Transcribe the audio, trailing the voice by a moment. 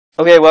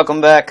Okay, welcome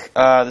back.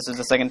 This is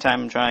the second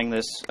time I'm trying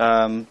this.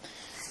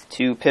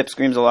 To Pip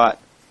Screams a Lot,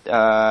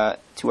 to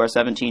our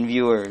 17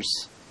 viewers.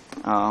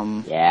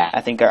 Yeah.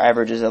 I think our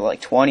average is at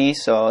like 20,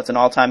 so it's an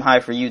all-time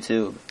high for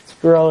YouTube. It's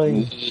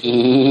growing.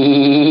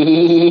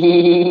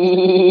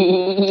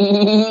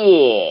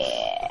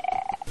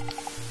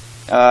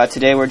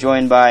 Today we're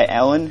joined by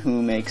Alan,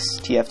 who makes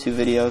TF2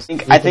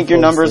 videos. I think your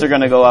numbers are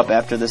going to go up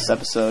after this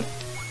episode.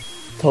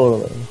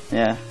 Totally.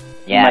 Yeah.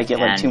 Yeah, You might get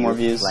like man, 2 more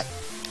views.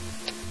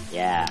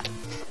 Yeah.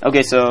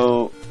 Okay,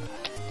 so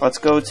let's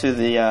go to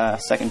the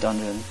second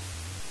dungeon.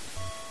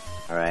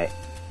 Alright.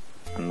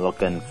 I'm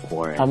looking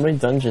for it. How many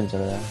dungeons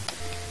are there?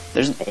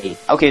 There's 8.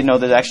 Okay, no,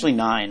 there's actually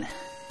 9.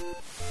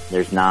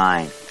 There's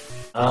 9.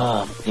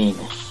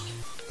 Venus.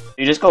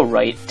 You just go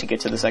right to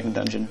get to the second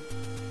dungeon.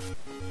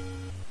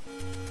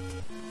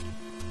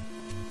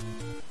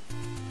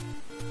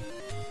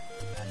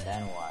 And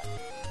then what?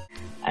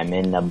 I'm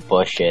in the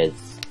bushes.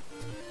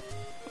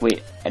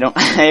 Wait,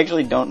 I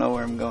actually don't know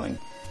where I'm going.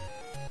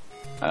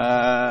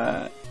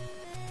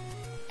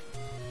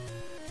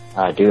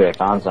 Dude, I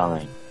found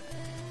something.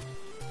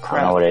 I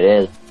don't know what it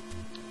is.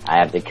 I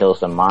have to kill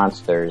some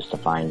monsters to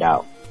find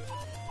out.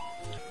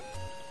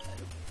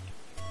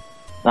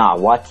 Ah,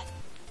 what?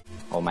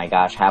 Oh my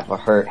gosh, half a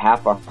hurt.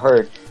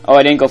 Oh,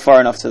 I didn't go far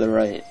enough to the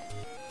right.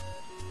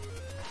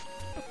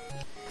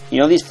 You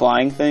know these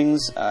flying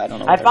things? I don't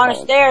know what I they're found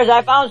called. stairs!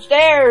 I found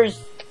stairs!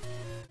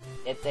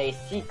 It's a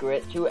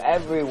secret to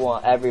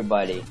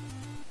everybody.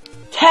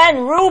 10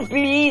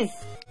 rupees!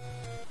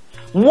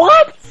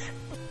 What?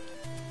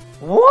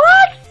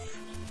 What?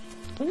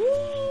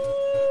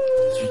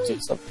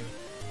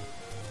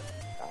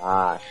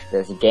 Gosh,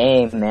 this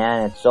game,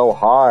 man, it's so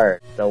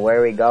hard. So where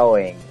are we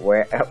going?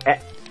 Where?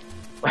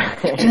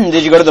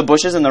 Did you go to the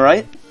bushes on the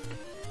right?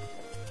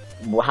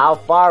 How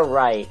far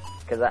right?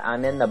 Because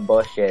I'm in the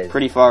bushes.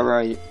 Pretty far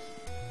right.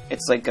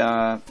 It's like,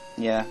 yeah.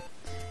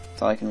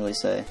 That's all I can really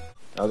say.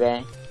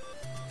 Okay.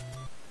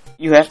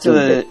 You have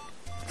to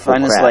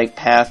find this, crap. like,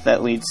 path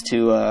that leads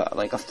to,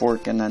 like, a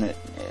fork, and then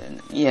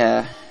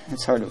yeah,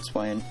 it's hard to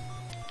explain.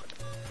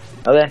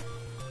 Okay.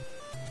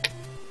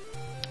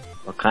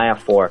 What kind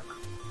of fork?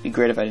 It'd be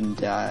great if I didn't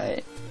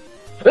die.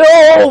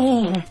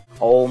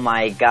 Oh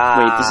my god.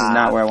 Wait, this is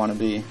not where I want to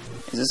be.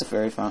 Is this a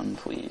fairy fountain?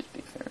 Please be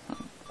a fairy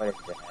fountain. What is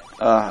that?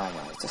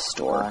 It's a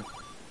store.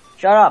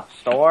 Shut up,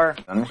 store.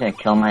 I'm just gonna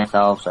kill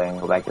myself so I can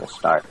go back to the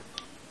start.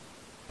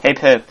 Hey,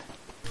 Pip.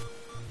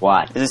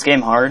 What? Is this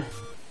game hard?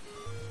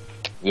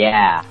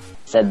 Yeah.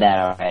 Said that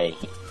already.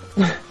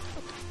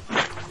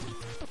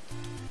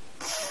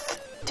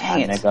 Dang I'm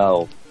it. gonna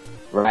go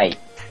right.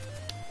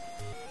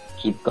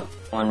 Keep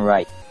going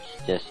right.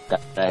 Just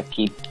gotta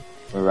keep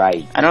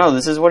right. I don't know,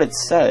 this is what it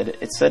said.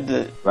 It said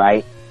that...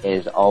 Right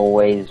is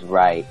always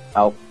right.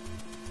 Oh.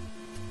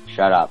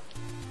 Shut up.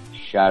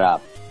 Shut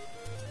up.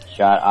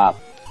 Shut up.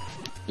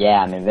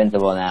 Yeah, I'm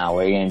invincible now.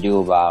 What are you gonna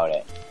do about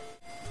it?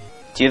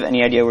 Do you have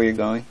any idea where you're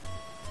going?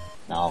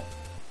 No.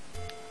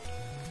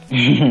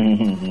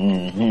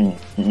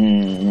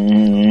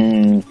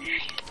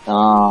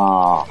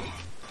 Oh.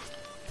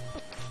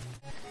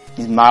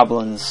 These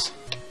moblins.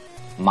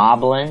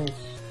 Moblins?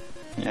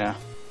 Yeah.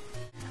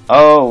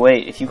 Oh,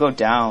 wait, if you go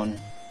down...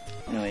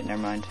 No, wait,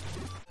 never mind.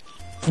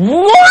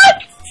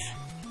 What?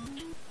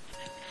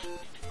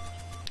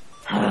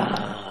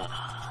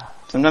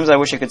 Sometimes I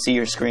wish I could see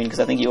your screen, because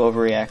I think you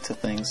overreact to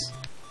things.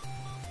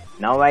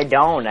 No, I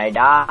don't. I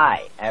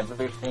die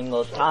every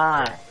single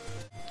time.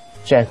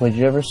 Jack, would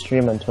you ever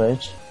stream on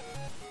Twitch?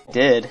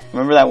 Did.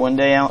 Remember that one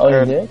day, Oh,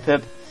 you did?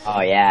 Pip? Oh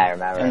yeah, I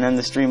remember. And then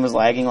the stream was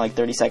lagging like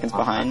 30 seconds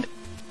behind.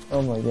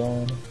 Oh my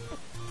god.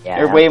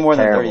 Yeah, Or way more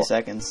terrible. than 30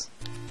 seconds.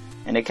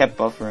 And it kept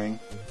buffering.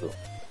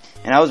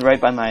 And I was right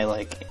by my,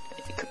 like,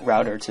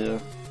 router, too.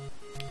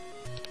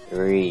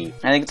 3.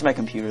 I think it's my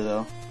computer,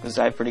 though, because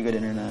I have pretty good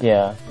internet.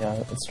 Yeah.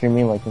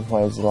 Streaming like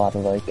requires a lot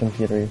of like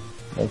computer,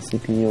 like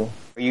CPU.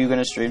 Are you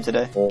gonna stream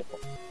today? 4.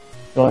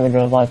 You want me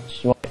to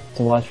watch? You want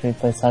to watch me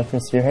play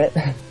Cypress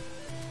Spearhead?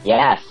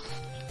 Yes.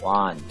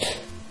 1.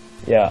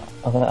 Yeah.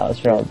 I'll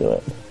sure I'll do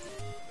it.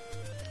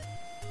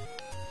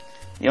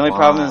 The only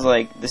problem is,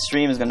 like, the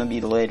stream is gonna be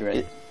delayed,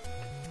 right?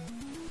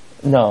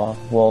 No.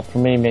 Well, for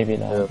me, maybe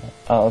not. Yep.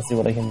 I'll see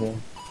what I can do.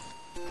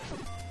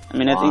 I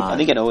mean, I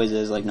think it always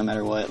is, like, no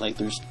matter what, like,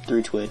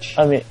 through Twitch.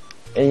 I mean,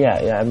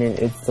 yeah. I mean,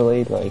 it's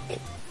delayed like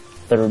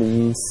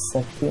 30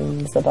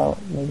 seconds,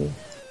 about maybe.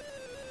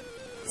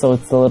 So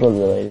it's a little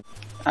delayed.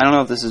 I don't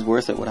know if this is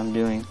worth it, what I'm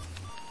doing.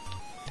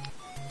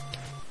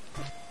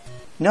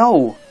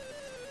 No!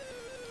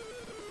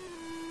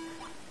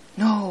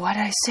 No, why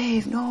did I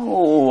save?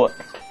 No!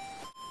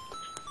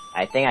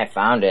 I think I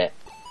found it.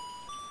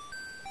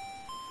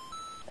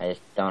 I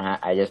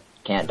just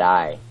can't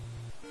die.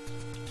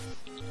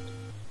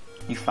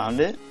 You found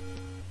it?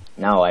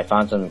 No, I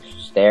found some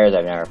stairs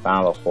I've never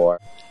found before.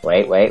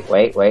 Wait. Let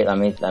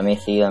me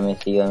see. Oh,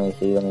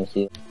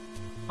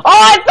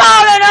 I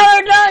found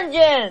another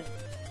dungeon!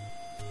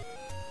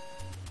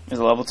 Is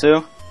it level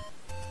 2?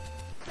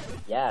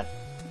 Yes.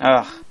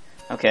 Ugh.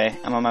 Okay,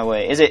 I'm on my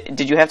way.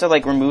 Did you have to,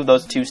 like, remove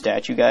those 2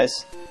 statue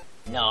guys?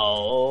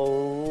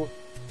 No.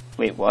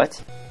 Wait,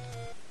 what?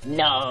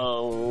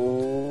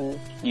 No.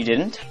 You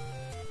didn't?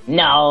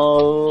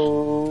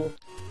 No.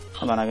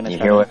 Hold on, I'm gonna Did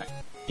try.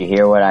 you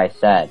hear what I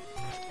said?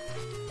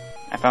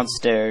 I found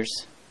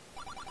stairs.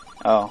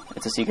 Oh,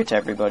 it's a secret to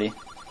everybody.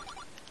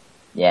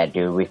 Yeah,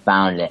 dude, we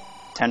found it.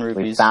 10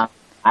 rupees. I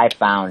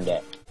found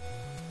it.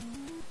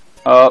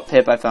 Oh,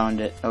 Pip, I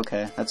found it.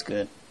 Okay, that's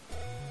good.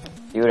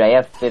 Dude, I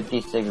have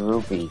 56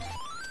 rupees.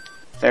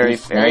 Fairy,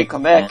 Snake,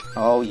 come back. man.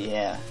 Oh,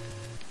 yeah.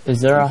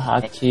 Is there a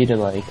hotkey to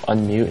like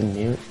unmute and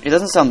mute? It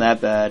doesn't sound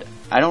that bad.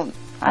 I don't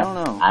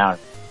know. I don't.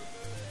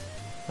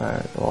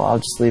 Alright, well I'll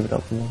just leave it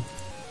open then.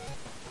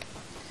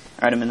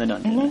 Alright, I'm in the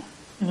dungeon.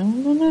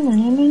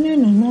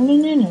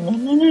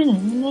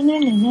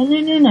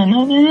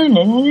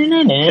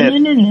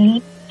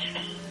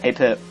 Hey,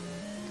 Pip,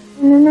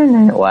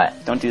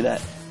 What? don't do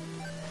that.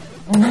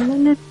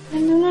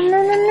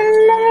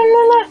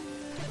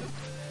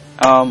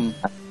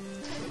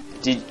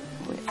 Did...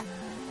 Wait.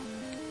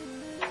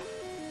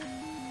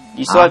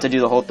 You still have to do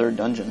the whole 3rd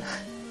dungeon.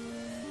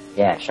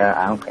 Yeah, sure,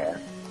 I don't care.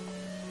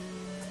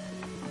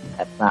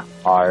 That's not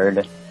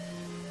hard.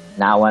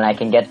 Not when I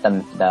can get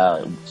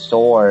the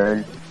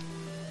sword.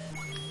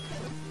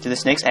 Do the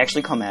snakes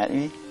actually come at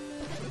me?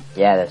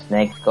 Yeah, the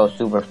snakes go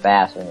super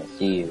fast when they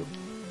see you.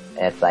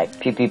 And it's like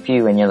pew pew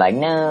pew, and you're like,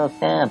 no,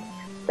 stop,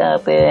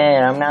 stop it,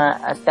 I'm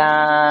not, stop.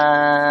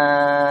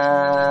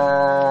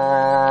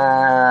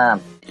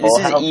 This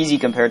is easy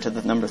compared to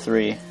the number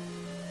 3.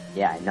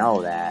 Yeah, I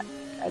know that.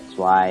 That's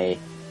why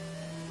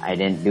I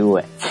didn't do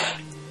it.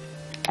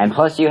 And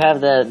plus, you have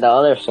the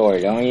other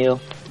sword, don't you?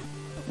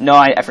 No,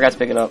 I forgot to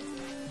pick it up.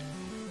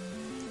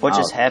 What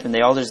just Oh. happened?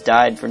 They all just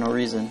died for no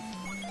reason.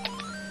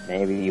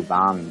 Maybe you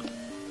bombed.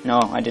 No,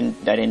 I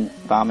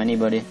didn't bomb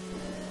anybody.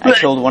 I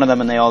killed one of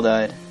them and they all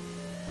died.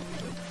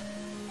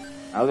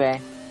 Okay.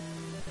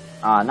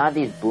 Not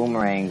these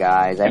boomerang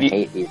guys. I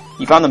hate these.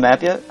 You found the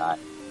map yet?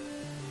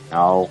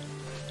 No.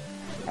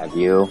 Have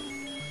you?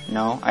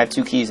 No, I have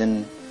 2 keys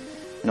and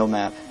no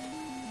map.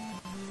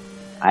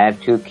 I have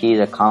 2 keys,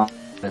 a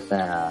compass,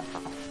 and a...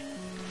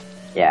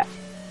 Yeah.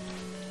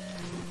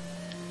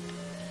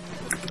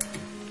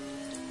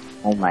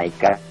 Oh my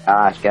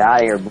gosh, get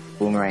out of here,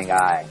 boomerang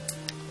guy.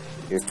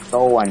 You're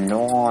so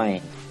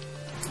annoying.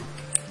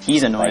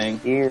 He's annoying.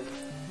 Like,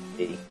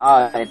 seriously.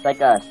 Oh, it's like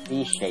a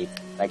C shape,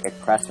 like a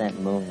crescent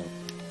moon.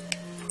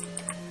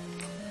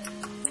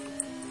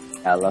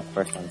 Gotta look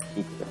for some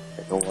secret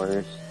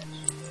doors.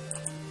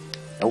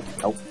 Nope,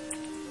 nope,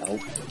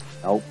 nope,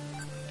 nope.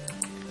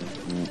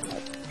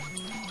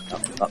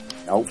 Nope,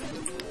 nope, nope,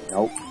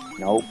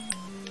 nope,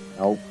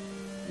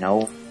 nope,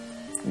 nope,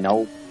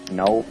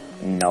 nope,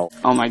 nope.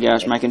 Oh my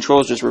gosh, my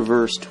controls just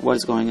reversed. What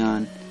is going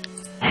on?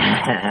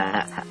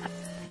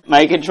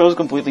 My controls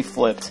completely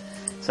flipped.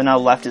 So now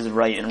left is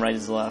right and right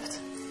is left.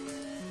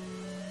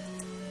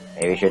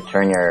 Maybe you should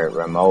turn your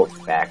remote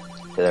back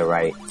to the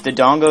right. The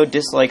dongo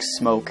dislikes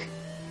smoke.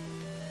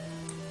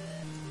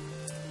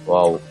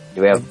 Whoa,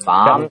 do we have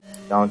bombs?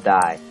 Don't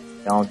die.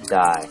 Don't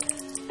die.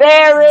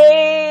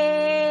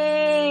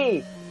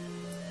 Fairy!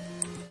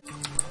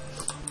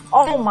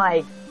 Oh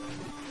my...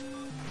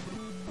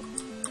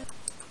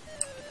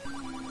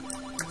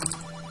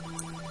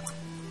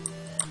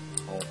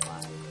 Oh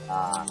my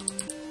god.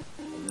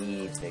 I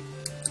need to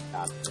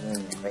stop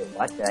doing it. Wait,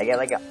 what? Did I get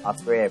like an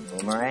upgraded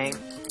boomerang?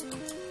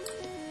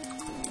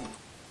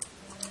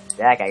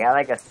 Jack, I got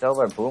like a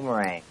silver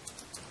boomerang.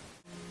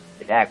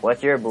 Jack,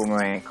 what's your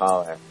boomerang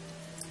color?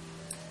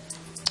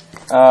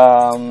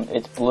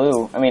 It's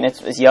blue. I mean,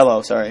 it's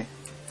yellow, sorry.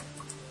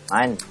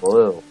 Mine's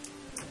blue.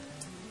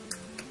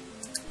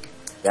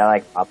 Is that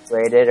like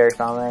upgraded or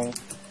something?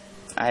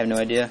 I have no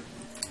idea.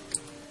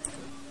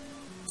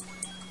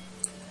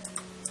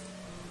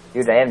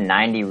 Dude, I have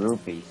 90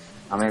 rupees.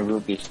 How many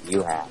rupees do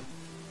you have?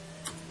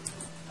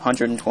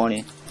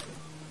 120.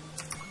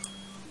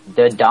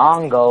 The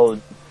dongo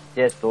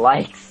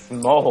dislikes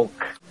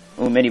smoke.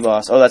 Ooh, mini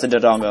boss. Oh, that's a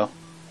dodongo.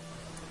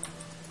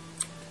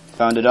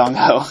 Found a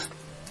dongo.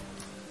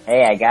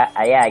 Hey, I got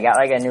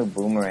like a new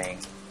boomerang.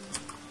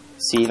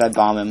 See if I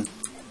bomb him.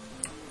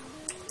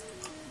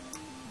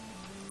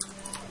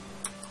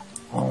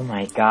 Oh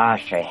my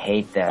gosh, I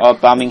hate that. Oh,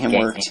 bombing him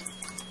game. worked.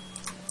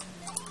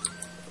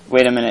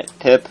 Wait a minute,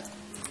 Pip.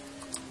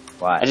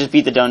 What? I just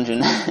beat the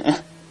dungeon.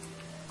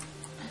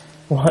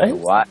 What?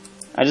 What?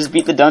 I just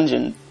beat the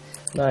dungeon.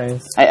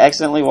 Nice. I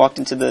accidentally walked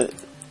into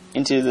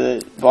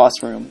the boss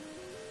room.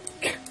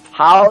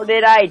 How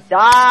did I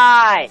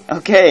die?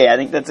 Okay, I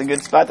think that's a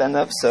good spot to end the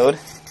episode.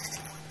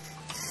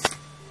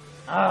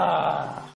 Ah.